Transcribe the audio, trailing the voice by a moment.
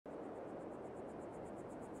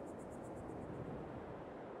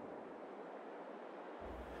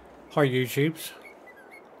Hi YouTubes.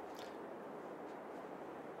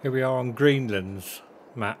 Here we are on Greenlands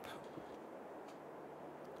map.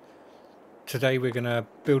 Today we're going to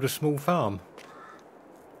build a small farm.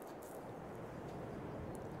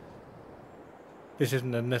 This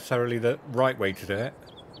isn't necessarily the right way to do it,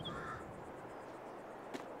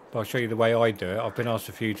 but I'll show you the way I do it. I've been asked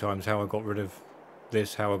a few times how I got rid of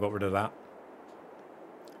this, how I got rid of that.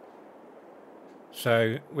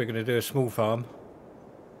 So we're going to do a small farm.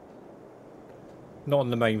 Not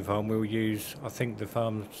on the main farm, we'll use, I think, the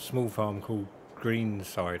small farm called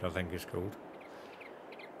Greenside, I think it's called.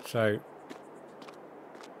 So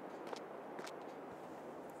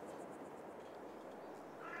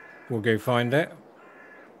we'll go find it.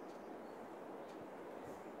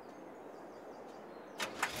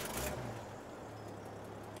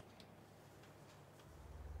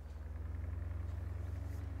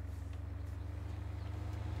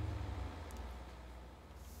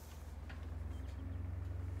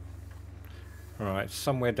 Alright,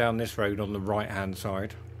 somewhere down this road on the right hand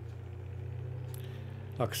side.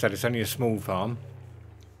 Like I said, it's only a small farm.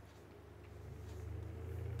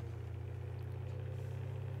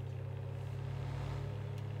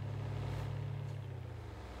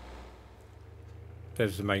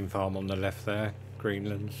 There's the main farm on the left there,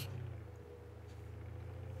 Greenlands.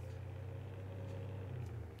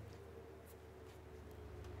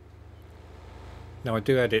 Now I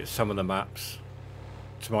do edit some of the maps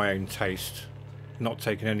to my own taste. Not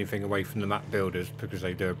taking anything away from the map builders because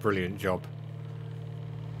they do a brilliant job.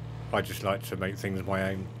 I just like to make things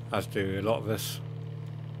my own, as do a lot of us.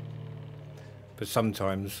 But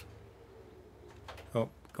sometimes... Oh,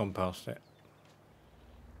 gone past it.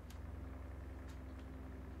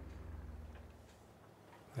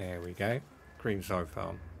 There we go. Greenside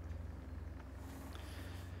Farm.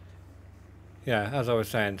 Yeah, as I was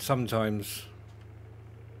saying, sometimes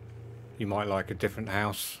you might like a different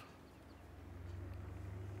house,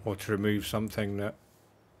 or to remove something that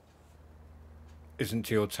isn't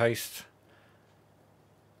to your taste.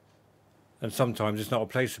 And sometimes it's not a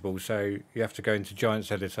placeable, so you have to go into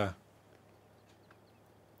Giants Editor.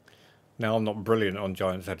 Now I'm not brilliant on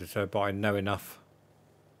Giants Editor, but I know enough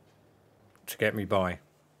to get me by.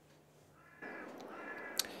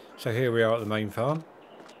 So here we are at the main farm.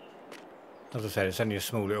 As I said, it's only a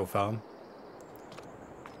small little farm.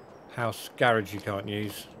 House, garage you can't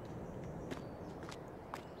use.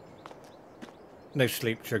 No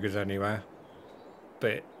sleep triggers anywhere,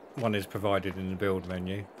 but one is provided in the build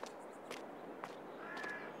menu.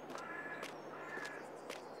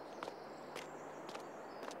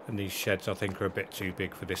 And these sheds I think are a bit too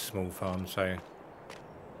big for this small farm, so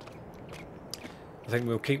I think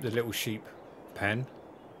we'll keep the little sheep pen.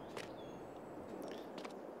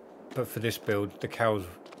 But for this build the cows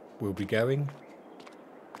will be going.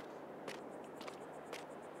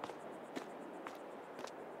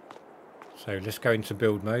 So let's go into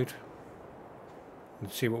build mode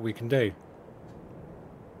and see what we can do.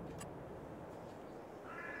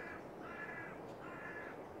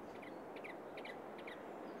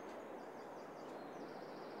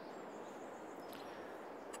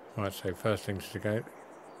 Right, so first things to go,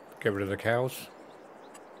 get rid of the cows.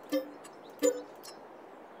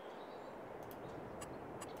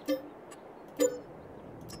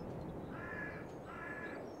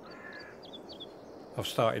 I've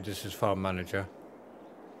started this as farm manager,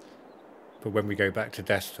 but when we go back to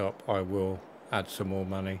desktop I will add some more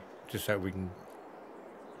money just so we can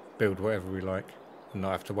build whatever we like and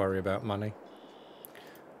not have to worry about money.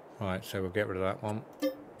 Right, so we'll get rid of that one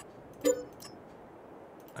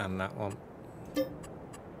and that one.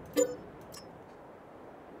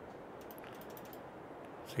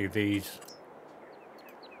 See, these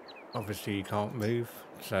obviously you can't move,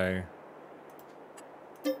 so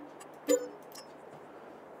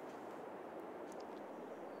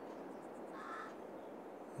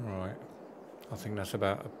right, I think that's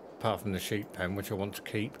about, apart from the sheep pen which I want to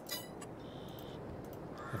keep,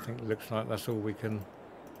 I think it looks like that's all we can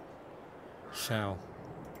sell.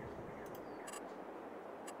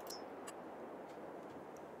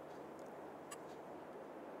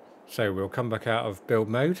 So we'll come back out of build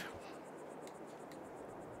mode.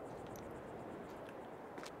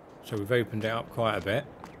 So we've opened it up quite a bit.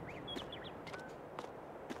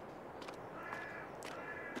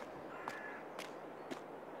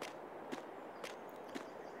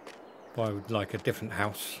 But I would like a different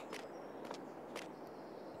house.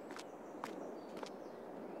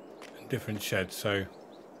 A different shed, so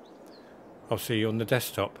I'll see you on the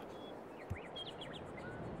desktop.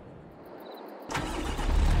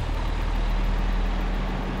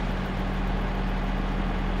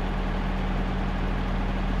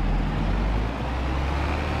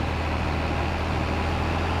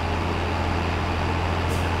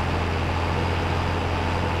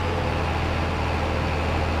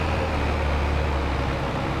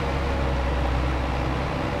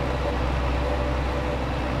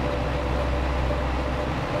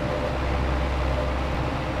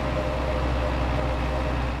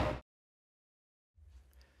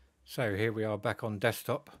 So here we are back on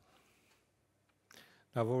desktop.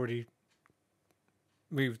 Now I've already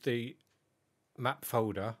moved the map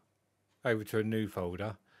folder over to a new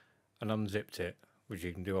folder and unzipped it, which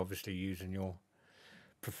you can do obviously using your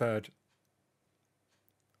preferred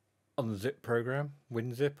unzip program,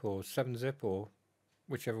 WinZip or 7-zip or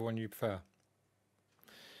whichever one you prefer.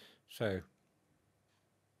 So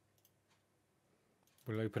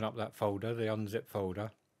we'll open up that folder, the unzip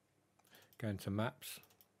folder, go into maps,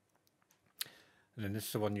 and then this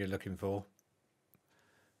is the one you're looking for.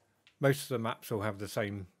 Most of the maps will have the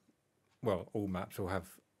same, well, all maps will have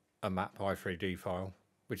a map i3D file,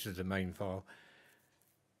 which is the main file.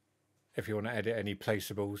 If you want to edit any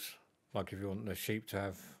placeables, like if you want the sheep to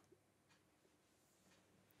have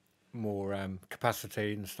more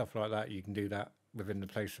capacity and stuff like that, you can do that within the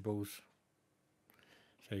placeables.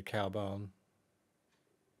 So cow barn,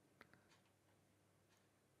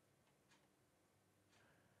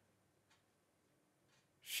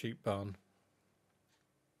 sheep barn.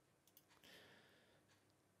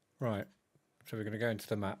 Right, so we're going to go into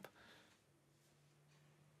the map.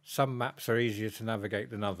 Some maps are easier to navigate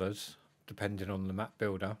than others, depending on the map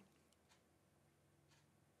builder.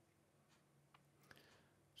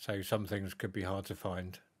 So some things could be hard to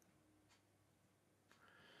find.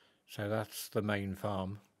 So that's the main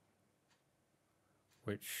farm,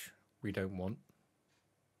 which we don't want.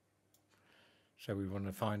 So we want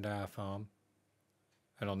to find our farm.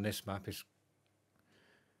 And on this map it's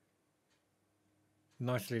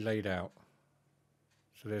nicely laid out.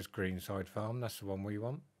 So there's Greenside Farm, that's the one we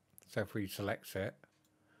want. So if we select it,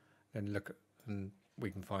 then look, and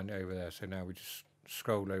we can find it over there. So now we just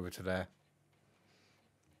scroll over to there.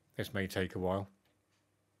 This may take a while.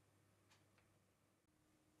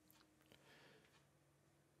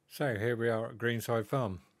 So here we are at Greenside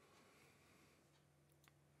Farm.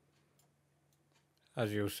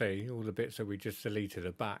 As you'll see, all the bits that we just deleted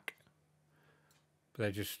are back, but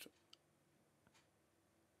they're just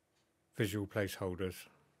visual placeholders.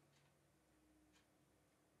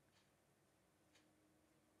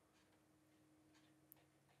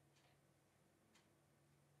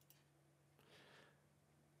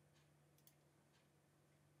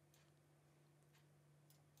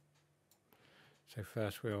 So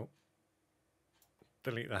first we'll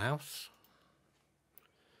delete the house.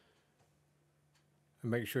 And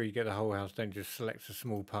make sure you get the whole house, don't just select a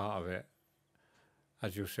small part of it.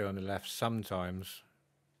 As you'll see on the left, sometimes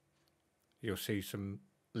you'll see some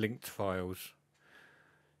linked files.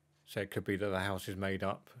 So it could be that the house is made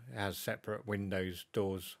up, it has separate windows,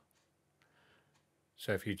 doors.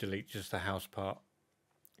 So if you delete just the house part,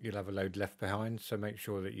 you'll have a load left behind. So make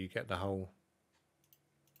sure that you get the whole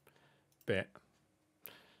bit.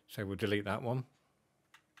 So we'll delete that one.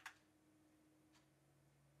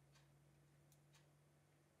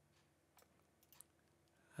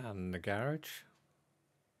 And the garage.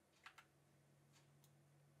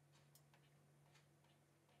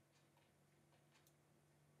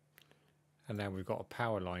 And now we've got a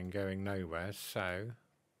power line going nowhere, so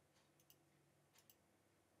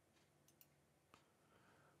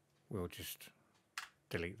we'll just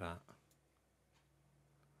delete that.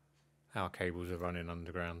 Our cables are running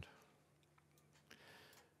underground.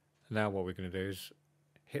 Now what we're going to do is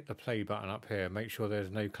hit the play button up here, make sure there's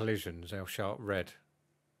no collisions, they'll show up red.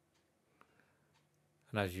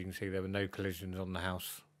 And as you can see, there were no collisions on the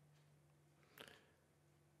house,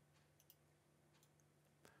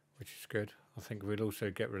 which is good. I think we'll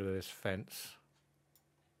also get rid of this fence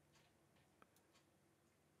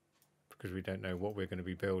because we don't know what we're going to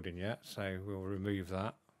be building yet, so we'll remove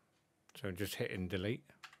that. So just hitting delete.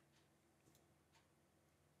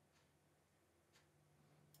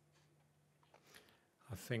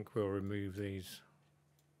 I think we'll remove these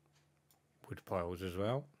wood piles as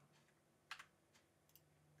well.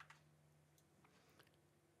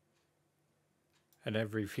 And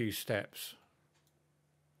every few steps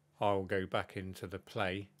I'll go back into the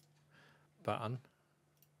play button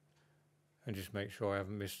and just make sure I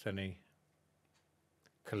haven't missed any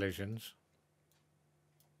collisions.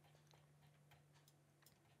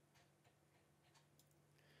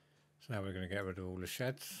 So now we're going to get rid of all the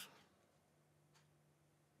sheds.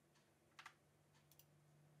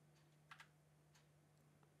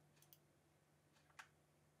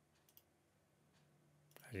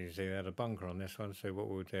 As you can see, they had a bunker on this one, so what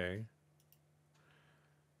we'll do,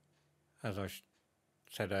 as I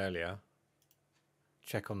said earlier,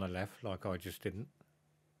 check on the left like I just didn't.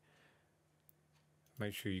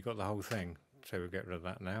 Make sure you got the whole thing, so we'll get rid of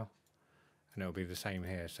that now. And it'll be the same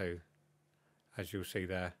here, so as you'll see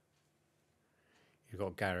there, you've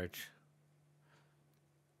got garage.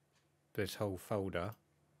 This whole folder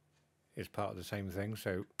is part of the same thing,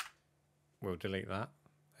 so we'll delete that.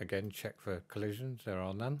 Again, check for collisions, there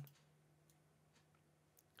are none.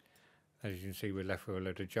 As you can see, we're left with a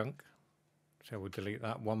load of junk, so we'll delete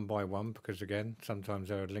that one by one, because again, sometimes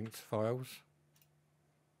there are linked files.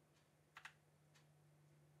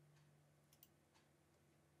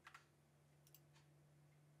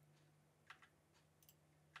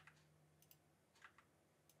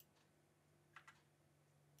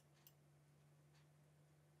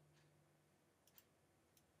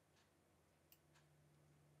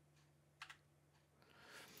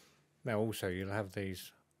 Now also you'll have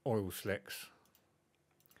these oil slicks.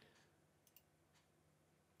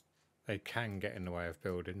 They can get in the way of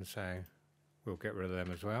building, so we'll get rid of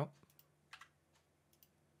them as well.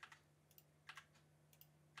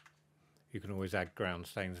 You can always add ground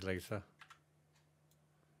stains later.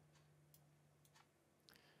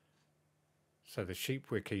 So the sheep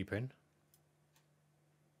we're keeping.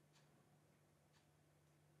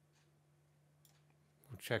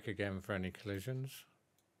 We'll check again for any collisions.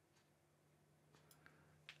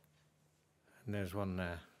 And there's one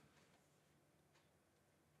there.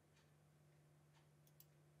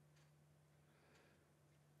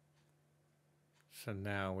 So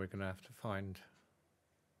now we're going to have to find,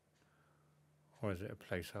 or is it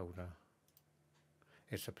a placeholder?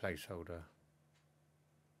 It's a placeholder.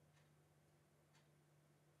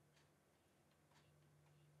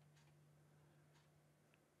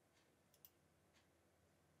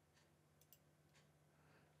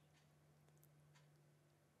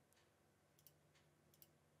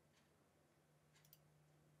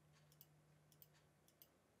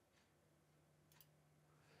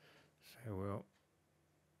 So we'll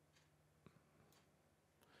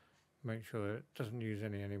make sure that it doesn't use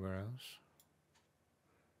any anywhere else.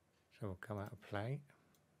 So we'll come out of play.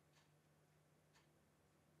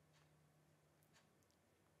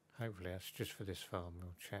 Hopefully that's just for this farm,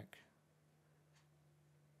 we'll check.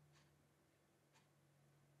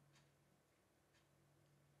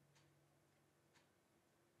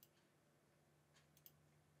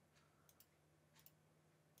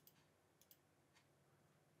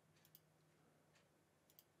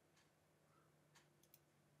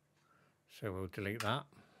 So we'll delete that.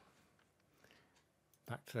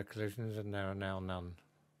 Back to the collisions, and there are now none.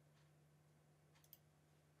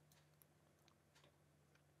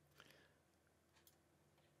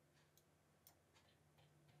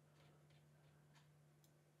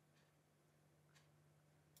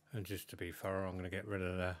 And just to be thorough, I'm going to get rid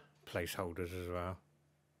of the placeholders as well.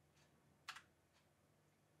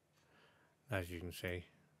 As you can see,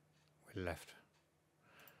 we're left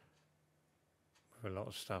with a lot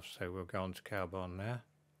of stuff, so we'll go on to carbon there.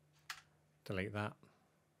 Delete that.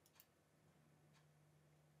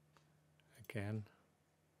 Again.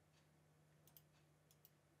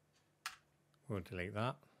 We'll delete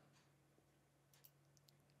that.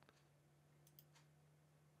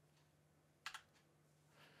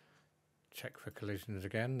 Check for collisions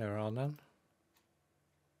again, there are none.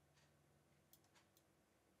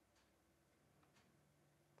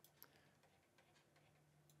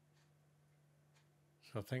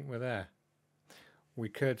 So I think we're there. We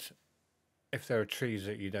could, if there are trees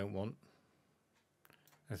that you don't want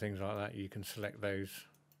and things like that, you can select those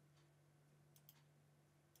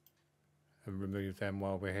and remove them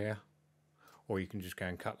while we're here, or you can just go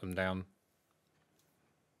and cut them down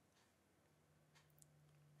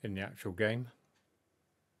in the actual game.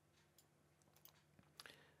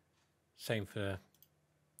 Same for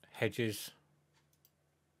hedges,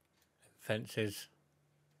 fences.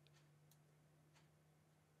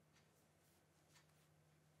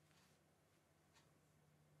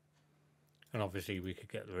 And obviously we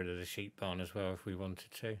could get rid of the sheep barn as well if we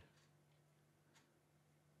wanted to.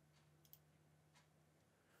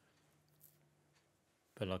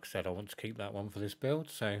 But like I said, I want to keep that one for this build,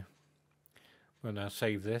 so we'll now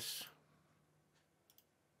save this.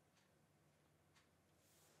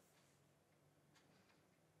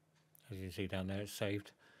 As you can see down there, it's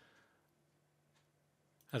saved.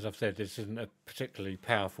 As I've said, this isn't a particularly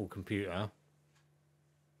powerful computer,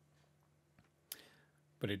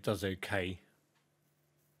 but it does okay.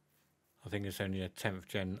 I think it's only a 10th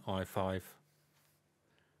gen i5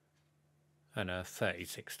 and a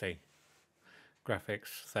 3060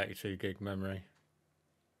 graphics, 32 gig memory.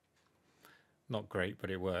 Not great,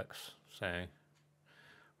 but it works. So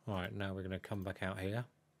right, now we're going to come back out here.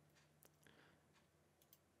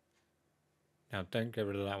 Now don't get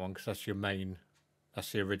rid of that one, because that's your main,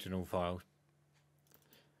 that's the original file.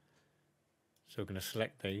 So we're going to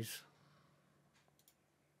select these.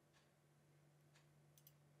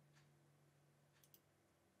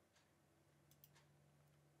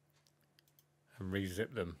 and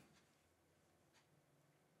re-zip them.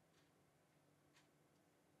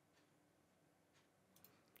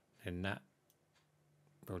 And that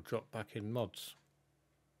will drop back in mods.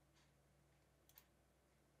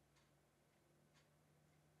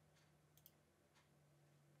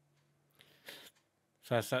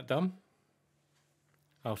 So that's that done.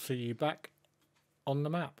 I'll see you back on the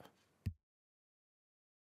map.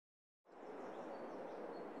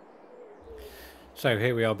 So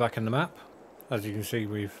here we are back in the map. As you can see,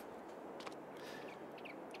 we've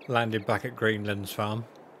landed back at Greenlands farm,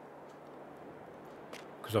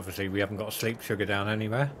 because obviously we haven't got a sleep sugar down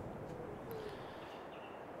anywhere.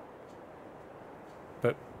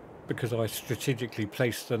 But because I strategically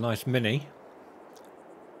placed a nice mini,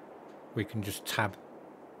 we can just tab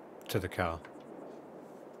to the car.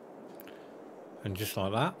 And just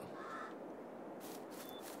like that,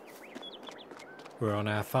 we're on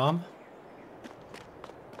our farm.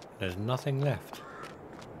 There's nothing left.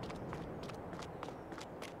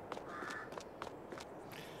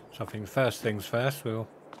 So I think first things first, we'll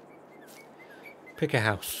pick a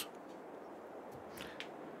house.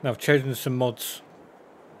 Now I've chosen some mods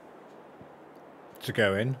to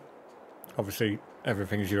go in. Obviously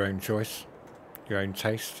everything's your own choice, your own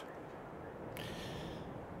taste.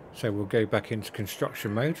 So we'll go back into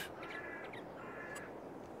construction mode.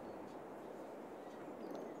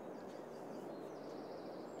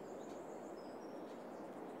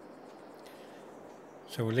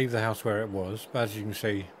 So we'll leave the house where it was, but as you can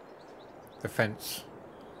see, the fence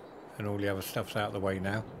and all the other stuff's out of the way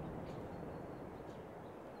now.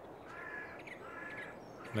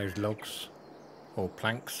 And those logs or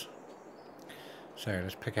planks. So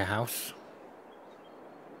let's pick a house.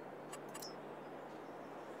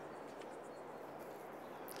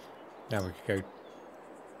 Now we could go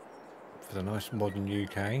for the nice modern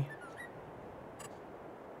UK.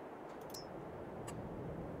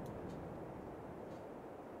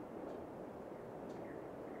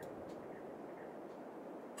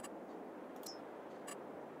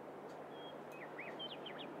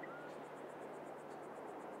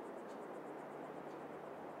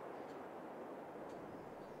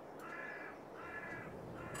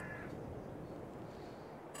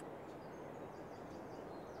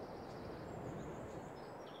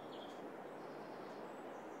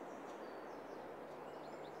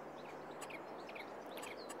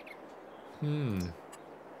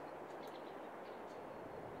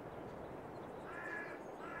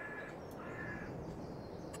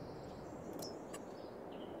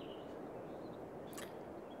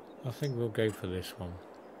 I think we'll go for this one.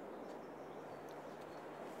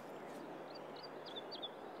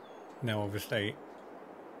 Now obviously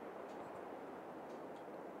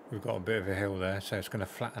we've got a bit of a hill there, so it's going to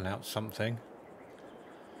flatten out something.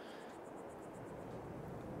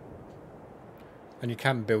 And you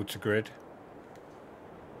can build to grid.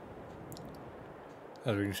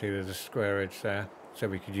 As we can see, there's a square edge there, so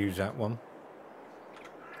we could use that one.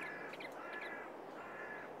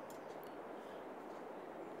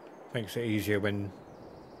 Makes it easier when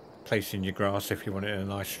placing your grass if you want it in a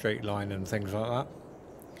nice straight line and things like that.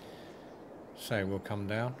 So we'll come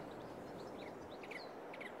down.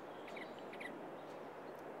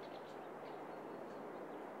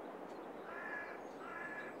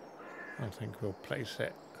 I think we'll place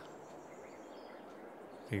it.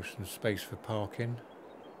 Leave some space for parking.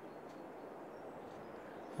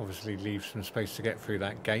 Obviously leave some space to get through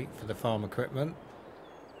that gate for the farm equipment.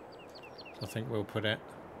 So I think we'll put it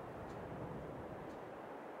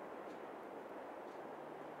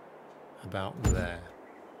about there.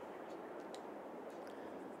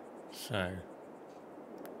 So,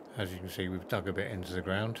 as you can see, we've dug a bit into the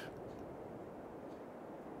ground.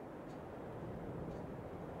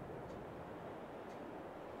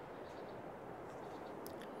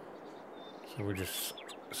 So we'll just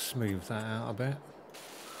smooth that out a bit.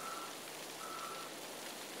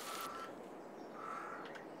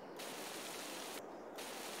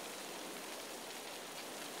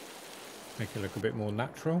 Make it look a bit more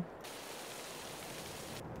natural.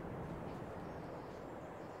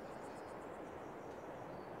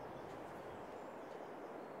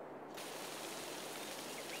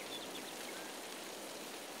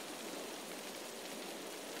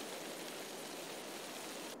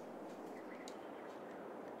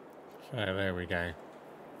 So there we go.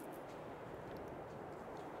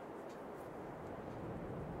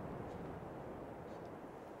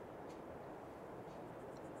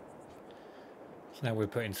 So now we're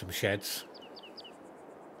putting some sheds.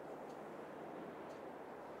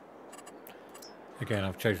 Again,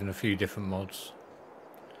 I've chosen a few different mods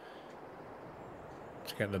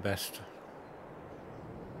to get the best.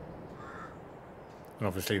 And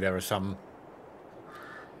obviously there are some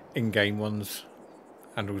in-game ones,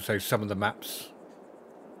 and also some of the maps,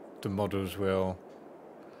 the modders will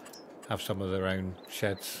have some of their own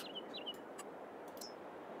sheds.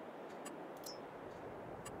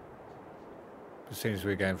 As soon as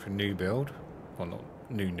we're going for a new build, well, not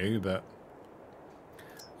new, but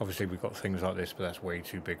obviously we've got things like this, but that's way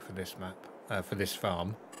too big for this map, for this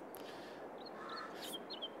farm.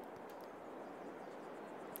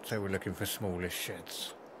 So we're looking for smallish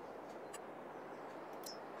sheds.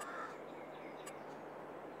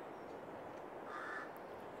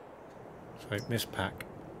 So this pack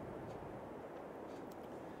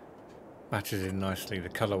matches in nicely, the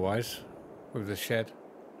colour wise, with the shed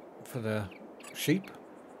for the sheep.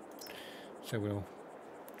 So we'll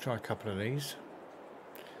try a couple of these.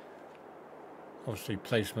 Obviously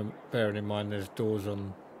placement, bearing in mind there's doors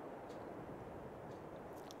on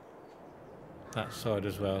that side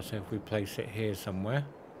as well, so if we place it here somewhere,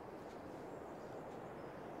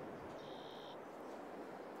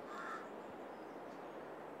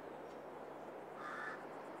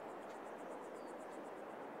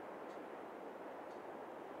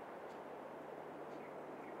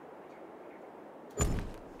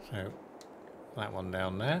 so that one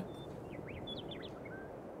down there.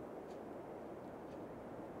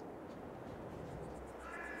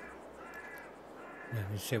 Let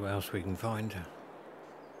me see what else we can find.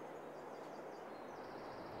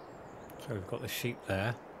 So we've got the sheep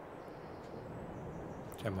there.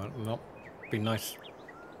 So it might not be nice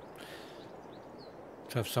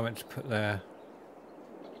to have something to put their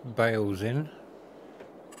bales in.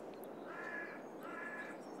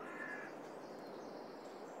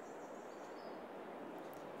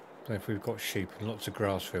 So if we've got sheep and lots of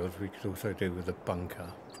grass fields, we could also do with a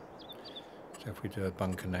bunker. So if we do a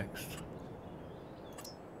bunker next.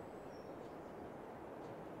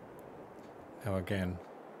 Now again,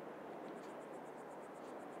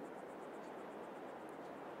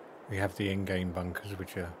 we have the in-game bunkers,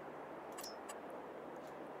 which are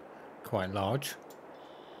quite large.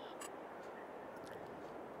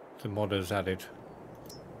 The modders added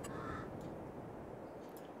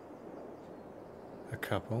a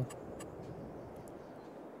couple,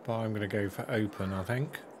 but I'm going to go for open, I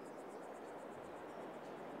think.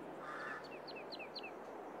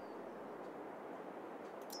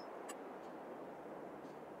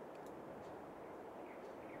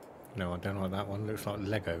 No, I don't like that one. Looks like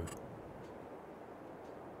Lego.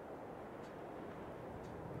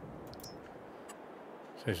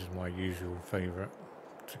 So this is my usual favourite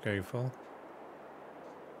to go for.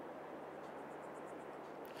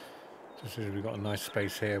 Just as we've got a nice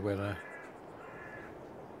space here where the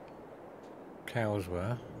cows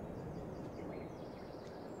were.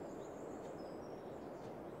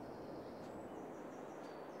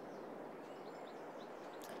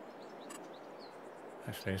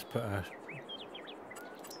 Actually, let's put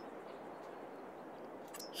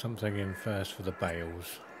something in first for the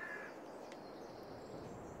bales,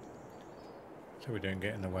 so we don't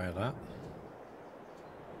get in the way of that.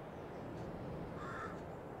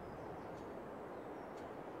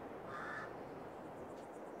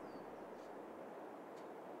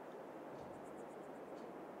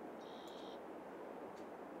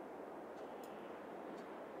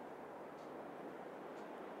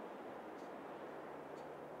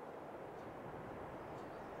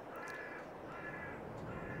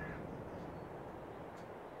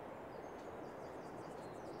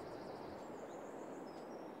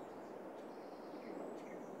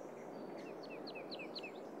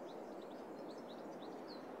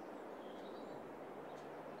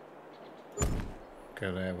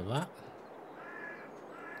 Go there with that.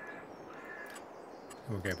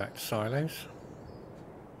 We'll go back to silos.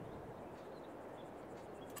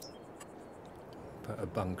 Put a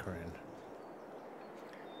bunker in.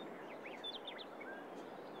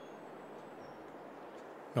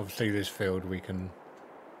 Obviously this field we can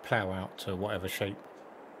plough out to whatever shape,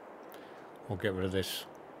 or get rid of this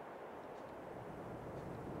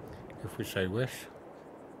if we so wish.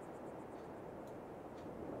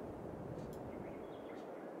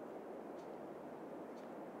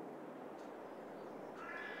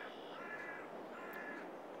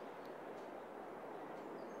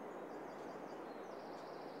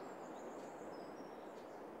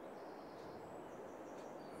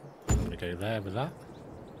 Go there with that.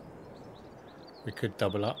 We could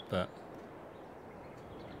double up, but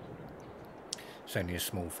it's only a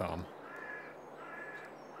small farm.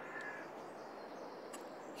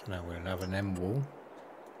 So now we'll have an M wall.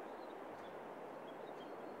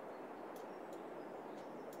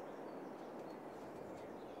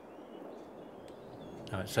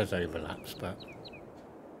 Now it says overlaps, but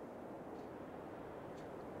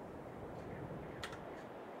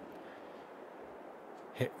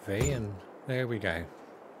hit V, and there we go.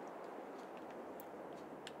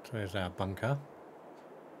 So there's our bunker.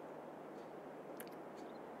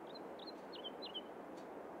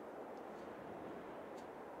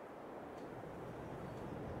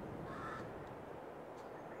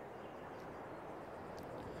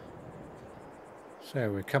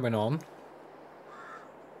 So we're coming on.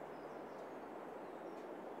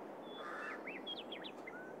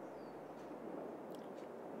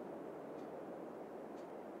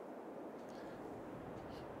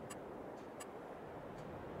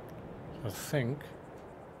 I think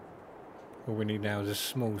all we need now is a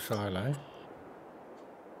small silo.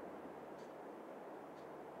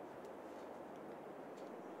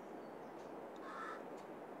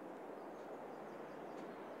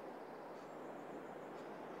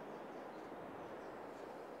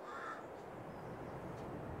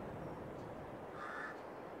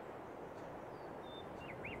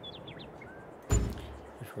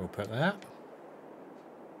 Which we'll put that.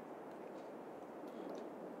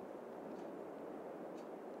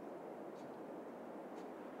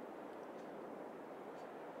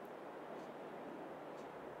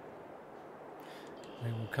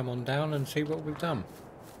 Then we'll come on down and see what we've done.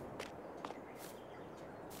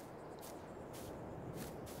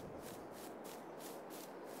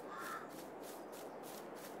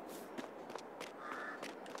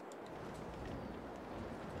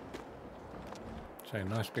 So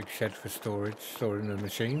nice big shed for storage, storing the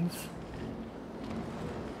machines.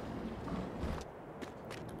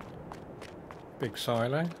 Big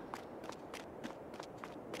silo.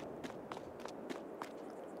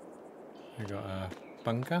 We've got a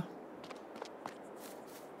bunker.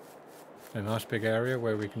 A nice big area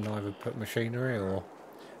where we can either put machinery or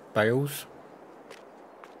bales.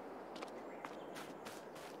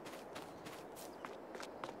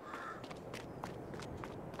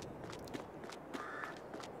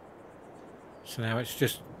 So now it's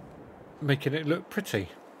just making it look pretty.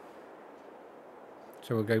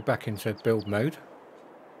 So we'll go back into build mode.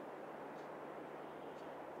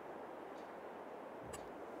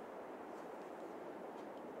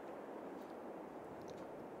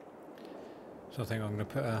 So I think I'm going to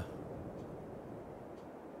put a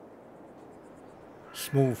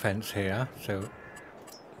small fence here, so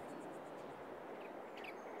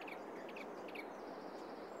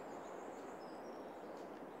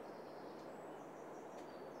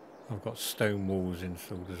I've got stone walls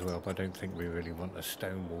installed as well, but I don't think we really want a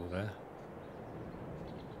stone wall there.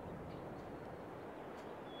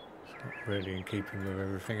 It's not really in keeping with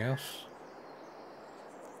everything else.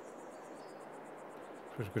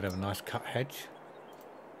 So we could have a nice cut hedge.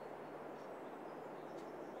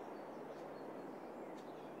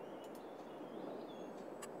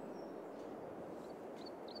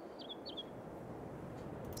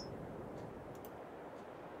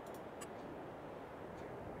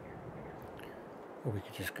 Or we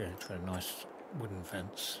could just go for a nice wooden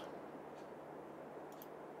fence.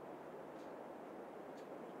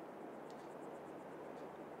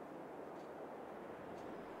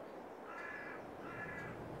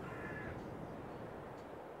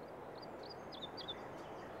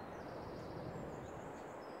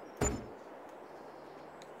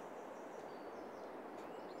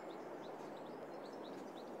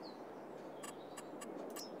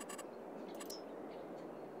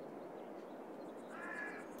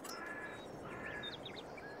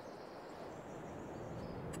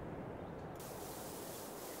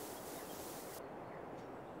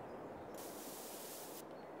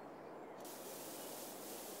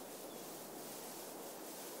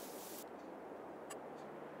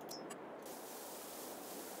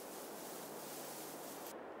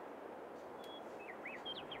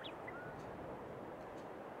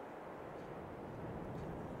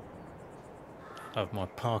 I have my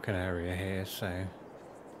parking area here, so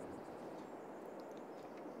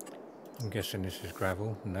I'm guessing this is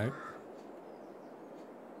gravel. Nope.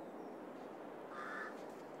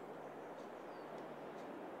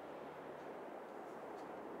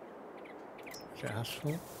 Is it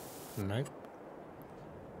asphalt? Nope.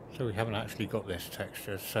 So we haven't actually got this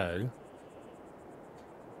texture, so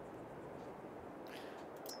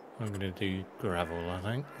I'm going to do gravel, I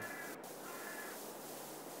think.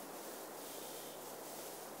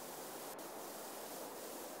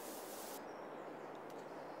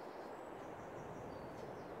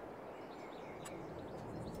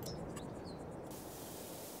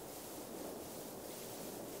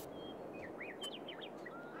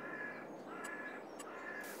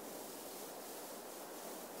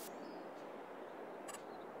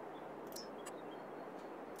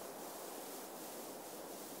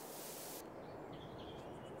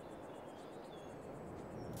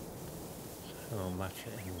 match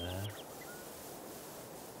it in there.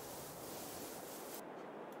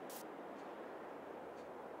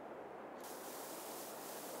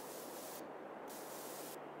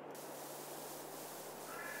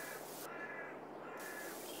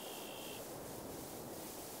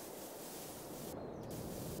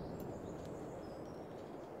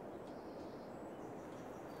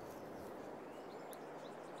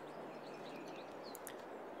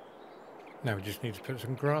 Now we just need to put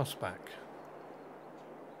some grass back.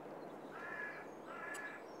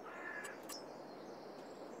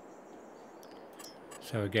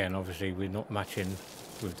 So again, obviously we're not matching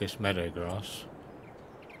with this meadow grass.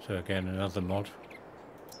 So again, another mod.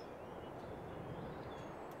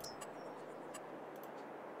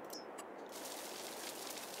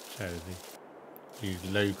 So we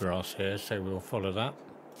use low grass here, so we'll follow that.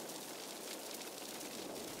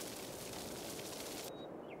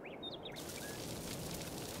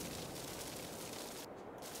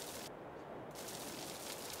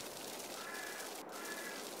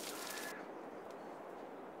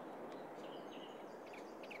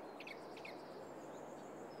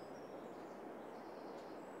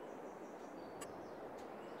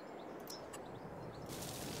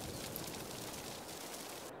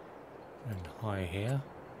 And high here.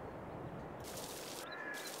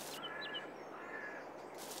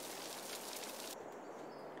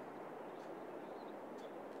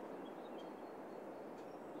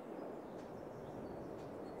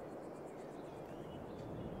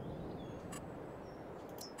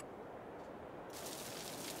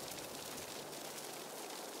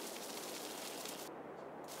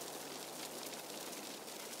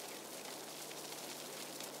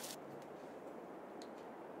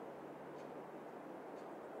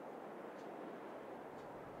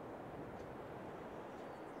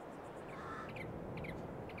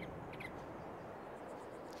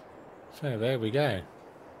 So there we go.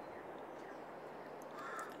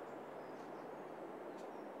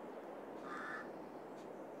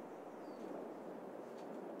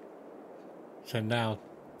 So now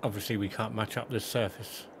obviously we can't match up this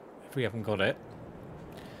surface if we haven't got it.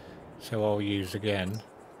 So I'll use again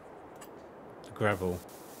the gravel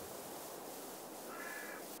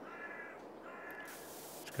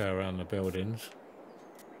to go around the buildings.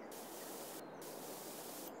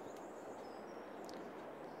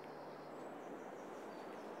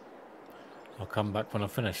 I'll come back when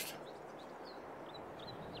I've finished.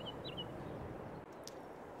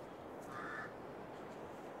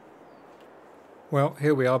 Well,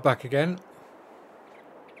 here we are back again.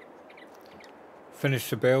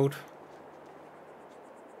 Finished the build.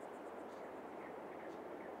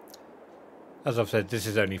 As I've said, this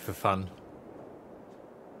is only for fun.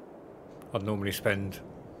 I'd normally spend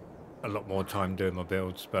a lot more time doing my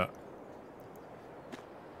builds, but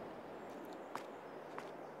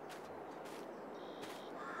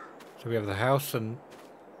so we have the house and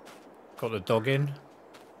got the dog in.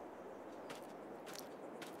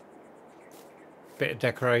 Bit of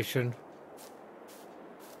decoration.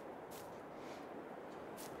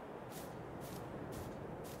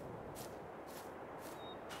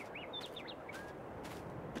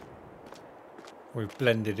 We've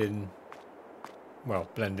blended in, well,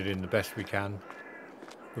 blended in the best we can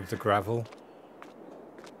with the gravel.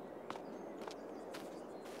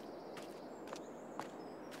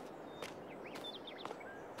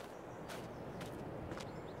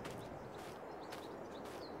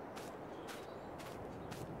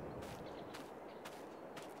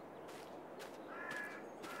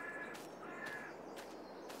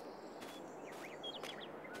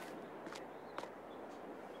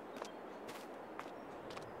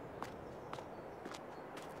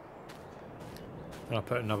 And I'll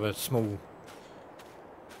put another small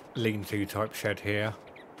lean-to type shed here.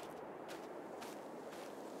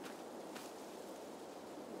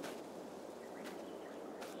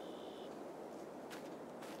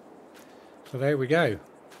 So there we go.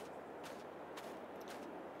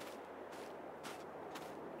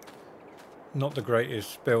 Not the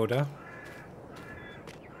greatest builder.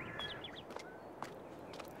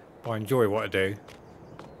 I enjoy what I do.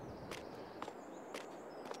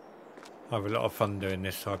 I have a lot of fun doing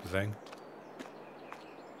this type of thing.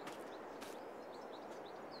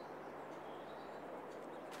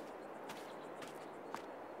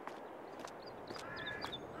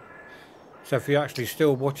 So if you're actually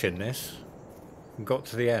still watching this and got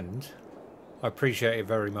to the end, I appreciate it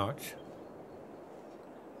very much.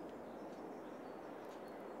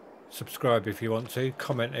 Subscribe if you want to,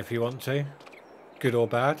 comment if you want to, good or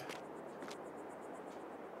bad.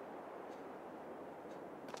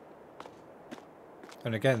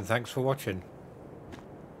 And again, thanks for watching.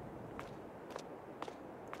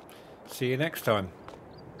 see you next time.